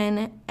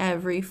fruition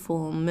every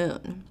full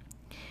moon.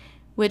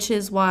 Which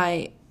is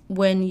why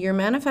when you're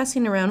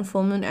manifesting around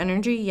full moon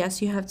energy,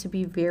 yes, you have to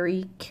be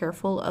very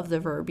careful of the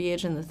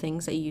verbiage and the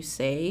things that you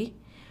say.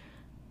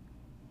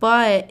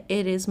 But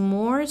it is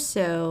more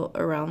so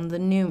around the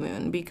new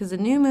moon, because the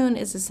new moon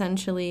is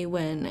essentially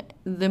when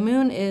the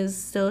moon is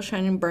still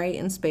shining bright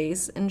in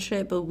space and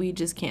shit, but we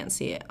just can't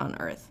see it on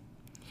Earth.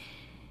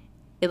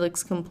 It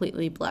looks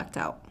completely blacked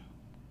out.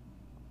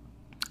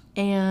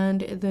 And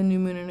the new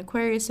moon in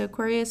Aquarius, so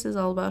Aquarius is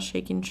all about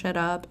shaking shit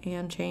up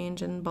and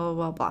change and blah,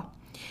 blah, blah,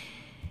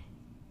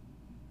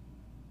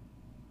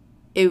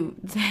 blah.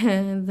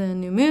 The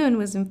new moon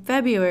was in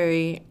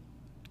February,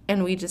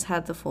 and we just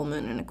had the full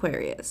moon in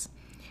Aquarius.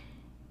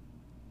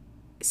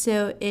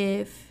 So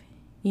if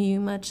you,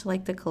 much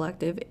like the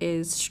collective,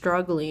 is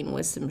struggling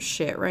with some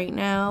shit right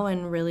now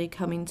and really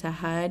coming to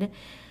head,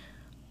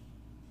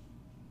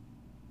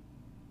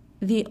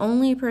 the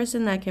only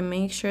person that can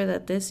make sure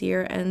that this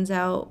year ends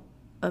out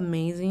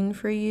amazing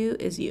for you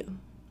is you.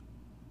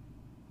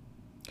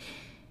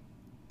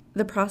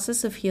 The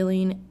process of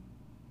healing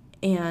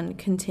and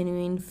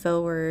continuing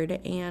forward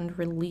and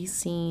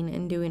releasing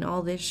and doing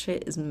all this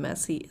shit is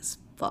messy as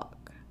fuck.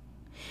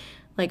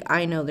 Like,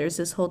 I know there's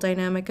this whole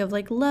dynamic of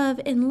like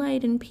love and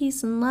light and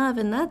peace and love,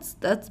 and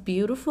that's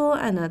beautiful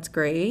and that's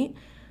great.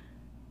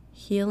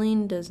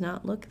 Healing does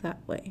not look that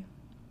way.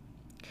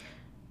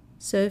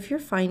 So if you're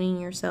finding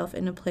yourself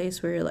in a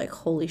place where you're like,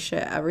 holy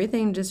shit,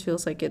 everything just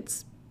feels like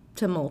it's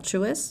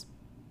tumultuous,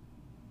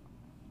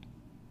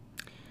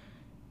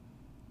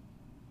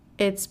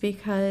 it's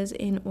because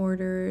in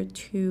order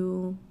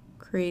to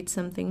create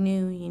something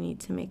new, you need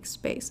to make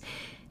space.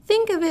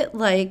 Think of it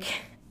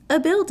like a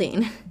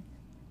building.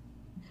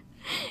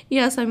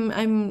 Yes,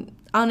 I'm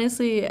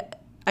honestly,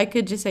 I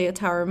could just say a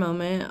tower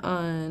moment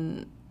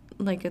on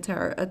like a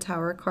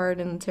tower card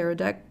in the tarot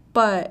deck,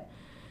 but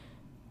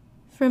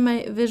for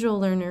my visual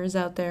learners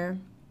out there,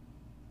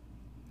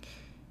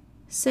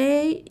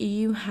 say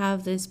you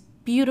have this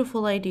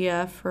beautiful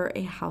idea for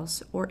a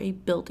house or a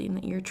building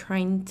that you're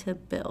trying to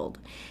build,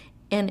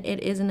 and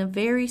it is in a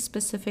very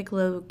specific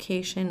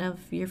location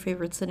of your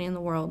favorite city in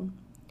the world.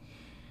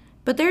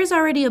 But there's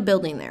already a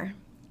building there,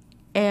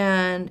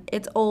 and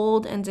it's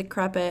old and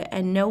decrepit,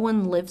 and no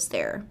one lives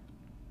there.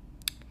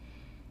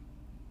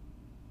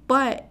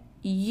 But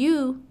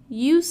you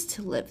used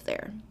to live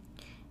there,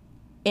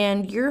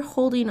 and you're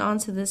holding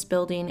onto this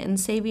building and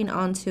saving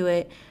onto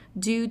it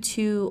due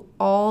to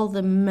all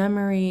the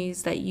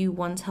memories that you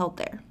once held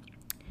there.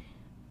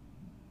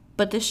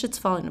 But this shit's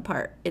falling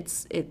apart.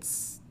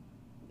 It's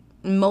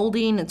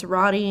molding, it's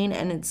rotting,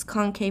 and it's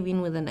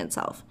concaving within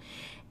itself.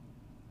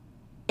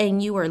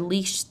 And you are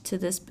leashed to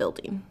this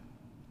building.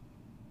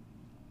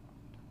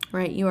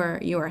 Right? You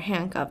are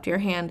handcuffed. Your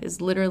hand is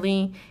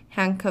literally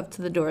handcuffed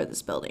to the door of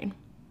this building.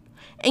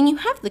 And you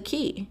have the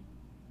key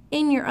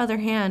in your other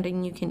hand,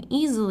 and you can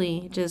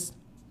easily just,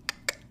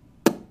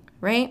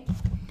 right?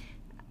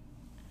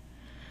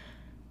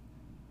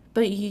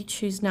 But you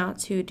choose not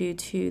to due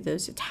to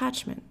those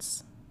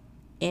attachments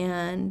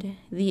and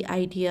the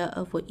idea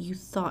of what you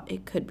thought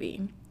it could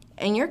be.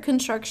 And your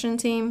construction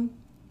team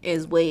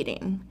is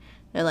waiting.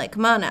 They're like,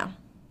 come on now.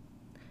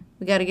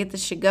 We got to get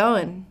this shit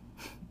going.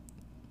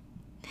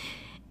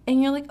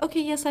 And you're like,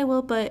 okay, yes, I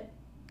will, but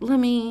let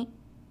me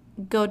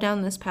go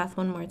down this path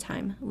one more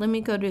time. Let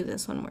me go do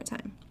this one more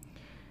time.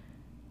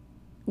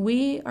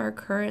 We are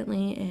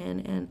currently in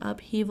an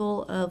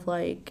upheaval of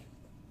like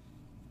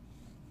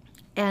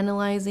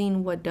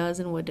analyzing what does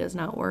and what does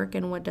not work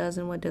and what does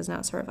and what does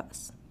not serve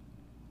us.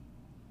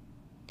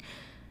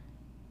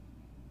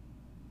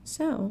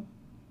 So,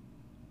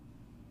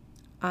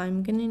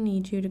 I'm going to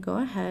need you to go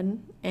ahead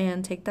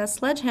and take that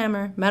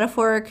sledgehammer,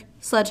 metaphoric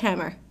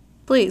sledgehammer,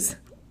 please,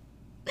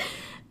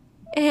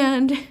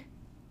 and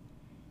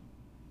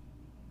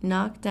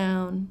knock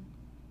down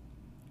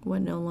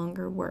what no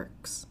longer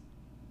works.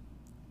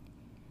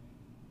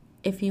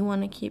 If you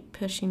want to keep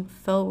pushing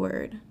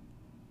forward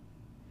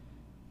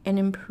and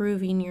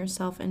improving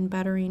yourself and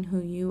bettering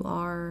who you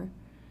are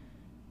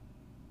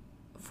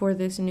for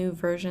this new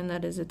version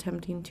that is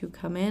attempting to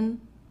come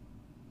in,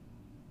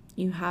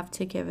 you have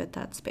to give it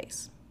that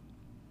space.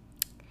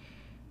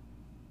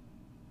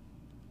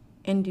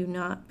 And do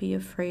not be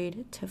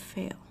afraid to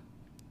fail.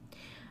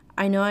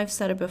 I know I've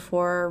said it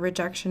before,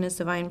 rejection is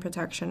divine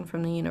protection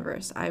from the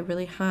universe. I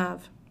really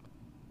have.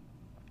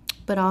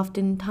 But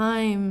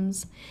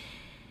oftentimes,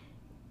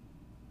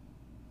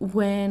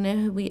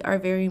 when we are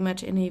very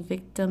much in a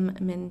victim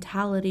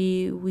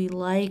mentality, we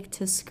like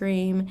to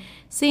scream,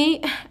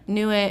 see,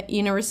 knew it,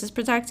 universe is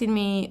protecting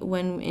me,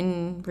 when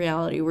in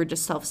reality we're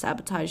just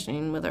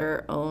self-sabotaging with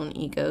our own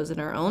egos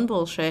and our own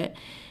bullshit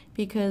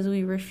because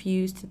we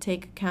refuse to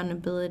take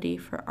accountability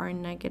for our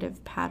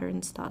negative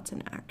patterns, thoughts,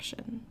 and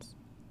actions.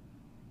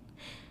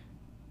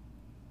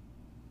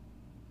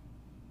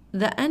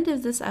 The end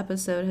of this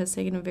episode has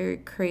taken a very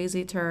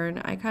crazy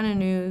turn. I kind of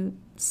knew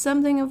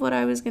something of what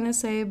I was going to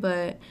say,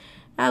 but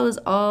that was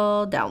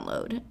all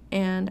download.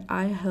 And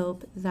I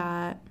hope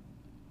that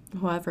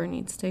whoever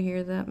needs to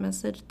hear that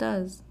message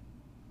does.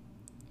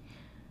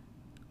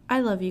 I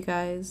love you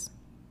guys.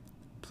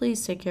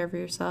 Please take care of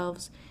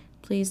yourselves.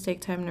 Please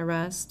take time to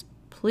rest.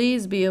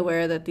 Please be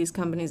aware that these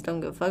companies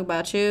don't give a fuck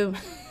about you.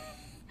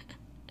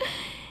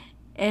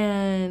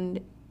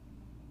 And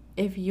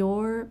if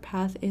your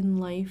path in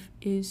life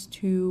is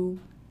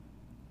to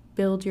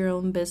build your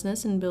own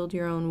business and build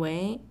your own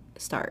way,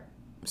 start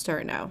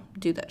now.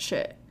 Do that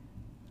shit.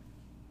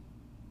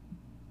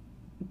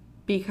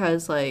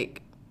 Because,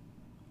 like,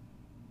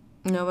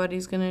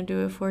 nobody's gonna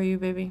do it for you,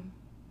 baby.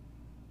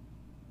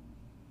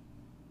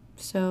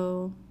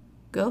 So,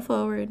 go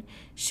forward.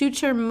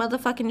 Shoot your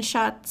motherfucking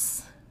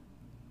shots.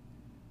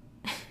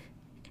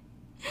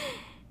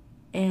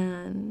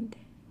 And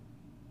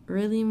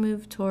really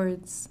move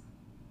towards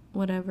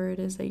whatever it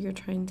is that you're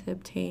trying to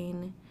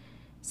obtain,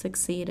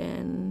 succeed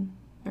in,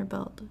 or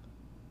build.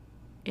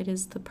 It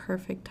is the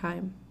perfect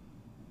time.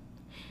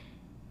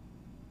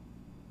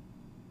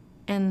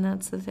 And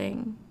that's the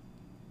thing.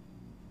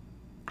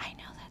 I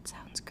know that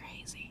sounds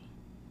crazy,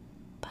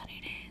 but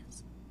it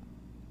is.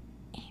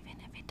 Even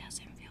if it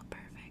doesn't feel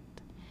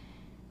perfect.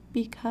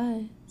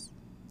 Because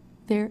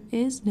there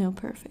is no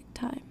perfect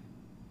time.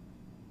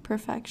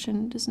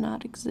 Perfection does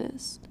not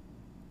exist.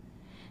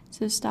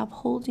 So stop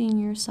holding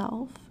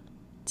yourself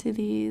to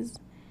these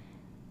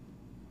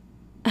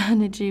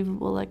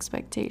unachievable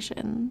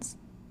expectations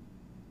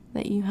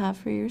that you have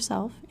for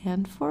yourself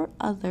and for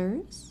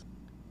others.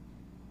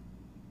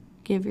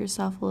 Give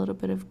yourself a little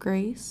bit of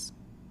grace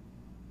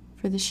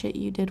for the shit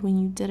you did when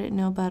you didn't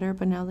know better,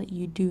 but now that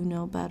you do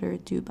know better,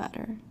 do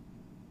better.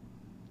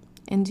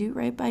 And do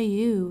right by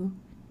you.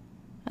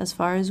 As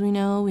far as we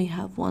know, we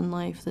have one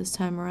life this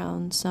time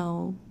around,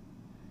 so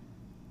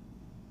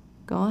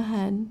go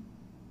ahead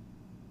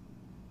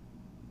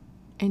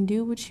and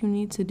do what you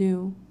need to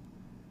do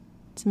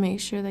to make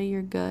sure that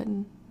you're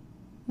good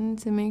and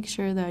to make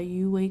sure that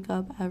you wake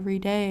up every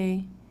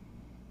day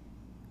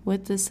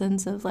with the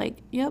sense of like,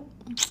 yep,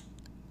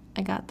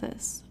 I got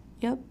this.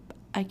 Yep,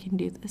 I can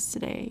do this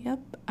today. Yep,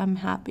 I'm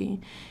happy.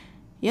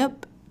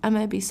 Yep, I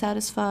might be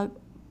satisfied,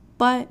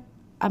 but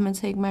I'm going to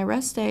take my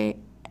rest day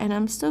and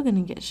I'm still going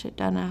to get shit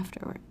done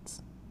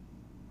afterwards.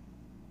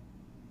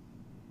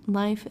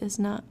 Life is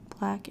not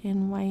black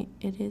and white.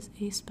 It is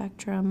a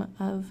spectrum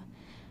of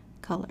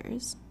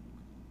colors.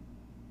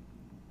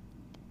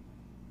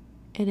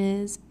 It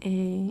is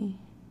a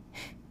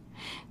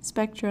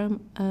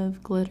spectrum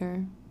of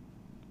glitter.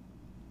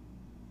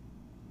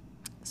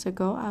 So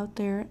go out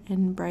there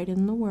and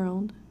brighten the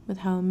world with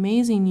how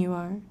amazing you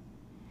are.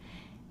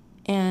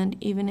 And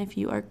even if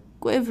you are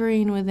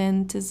quivering with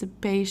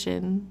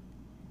anticipation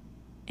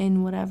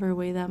in whatever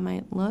way that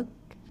might look,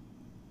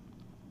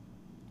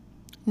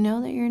 know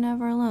that you're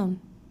never alone.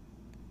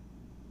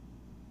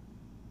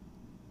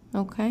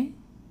 Okay?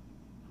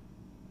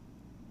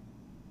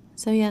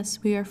 So yes,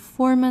 we are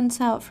 4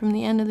 months out from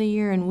the end of the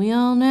year, and we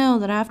all know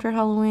that after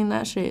Halloween,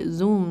 that shit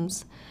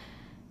zooms.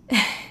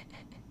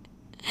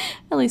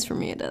 At least for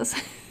me it does.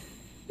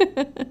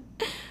 But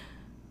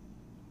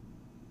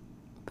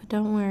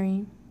don't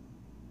worry.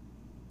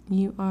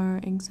 You are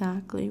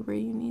exactly where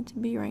you need to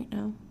be right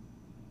now.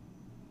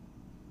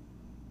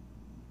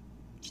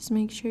 Just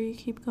make sure you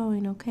keep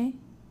going, okay?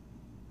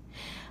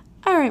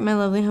 All right, my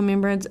lovely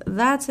hummingbirds,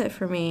 that's it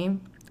for me.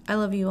 I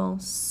love you all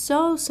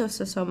so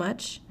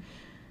much.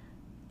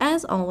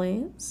 As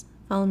always,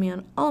 follow me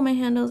on all my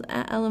handles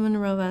at Ella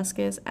Monroe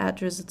Vasquez, at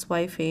Drizzt's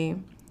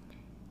Wifey,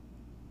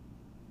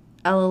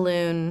 Ella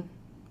Loon,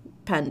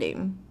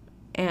 pending.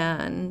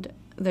 And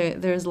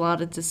there's a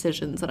lot of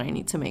decisions that I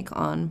need to make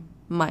on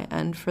my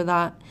end for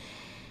that.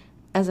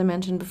 As I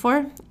mentioned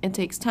before, it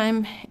takes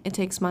time, it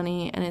takes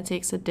money, and it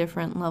takes a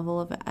different level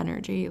of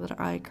energy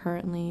that I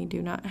currently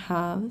do not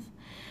have.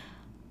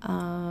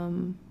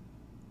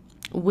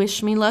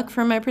 Wish me luck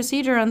for my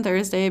procedure on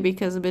Thursday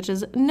because the bitch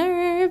is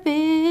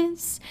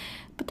nervous,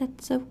 but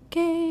that's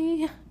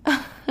okay.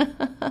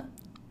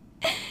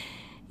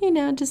 You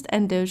know, just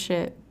endo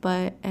shit.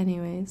 But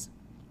anyways,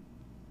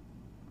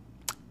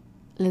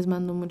 les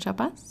mando mucha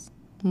paz,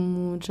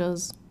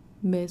 muchos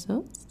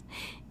besos,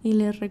 y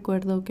les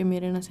recuerdo que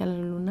miren hacia la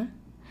luna,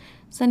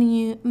 sending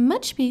you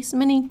much peace,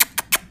 many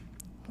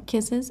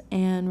kisses,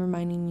 and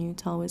reminding you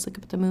to always look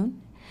up at the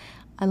moon.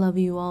 I love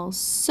you all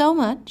so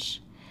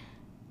much.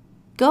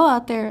 Go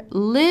out there,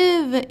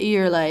 live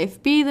your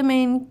life, be the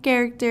main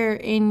character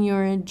in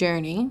your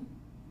journey.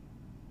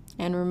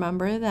 And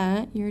remember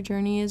that your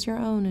journey is your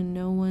own and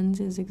no one's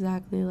is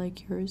exactly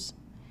like yours.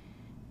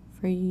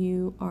 For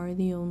you are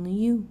the only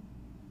you.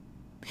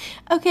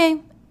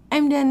 Okay,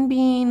 I'm done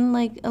being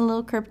like a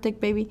little cryptic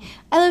baby.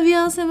 I love you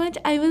all so much.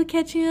 I will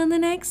catch you on the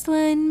next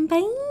one.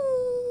 Bye.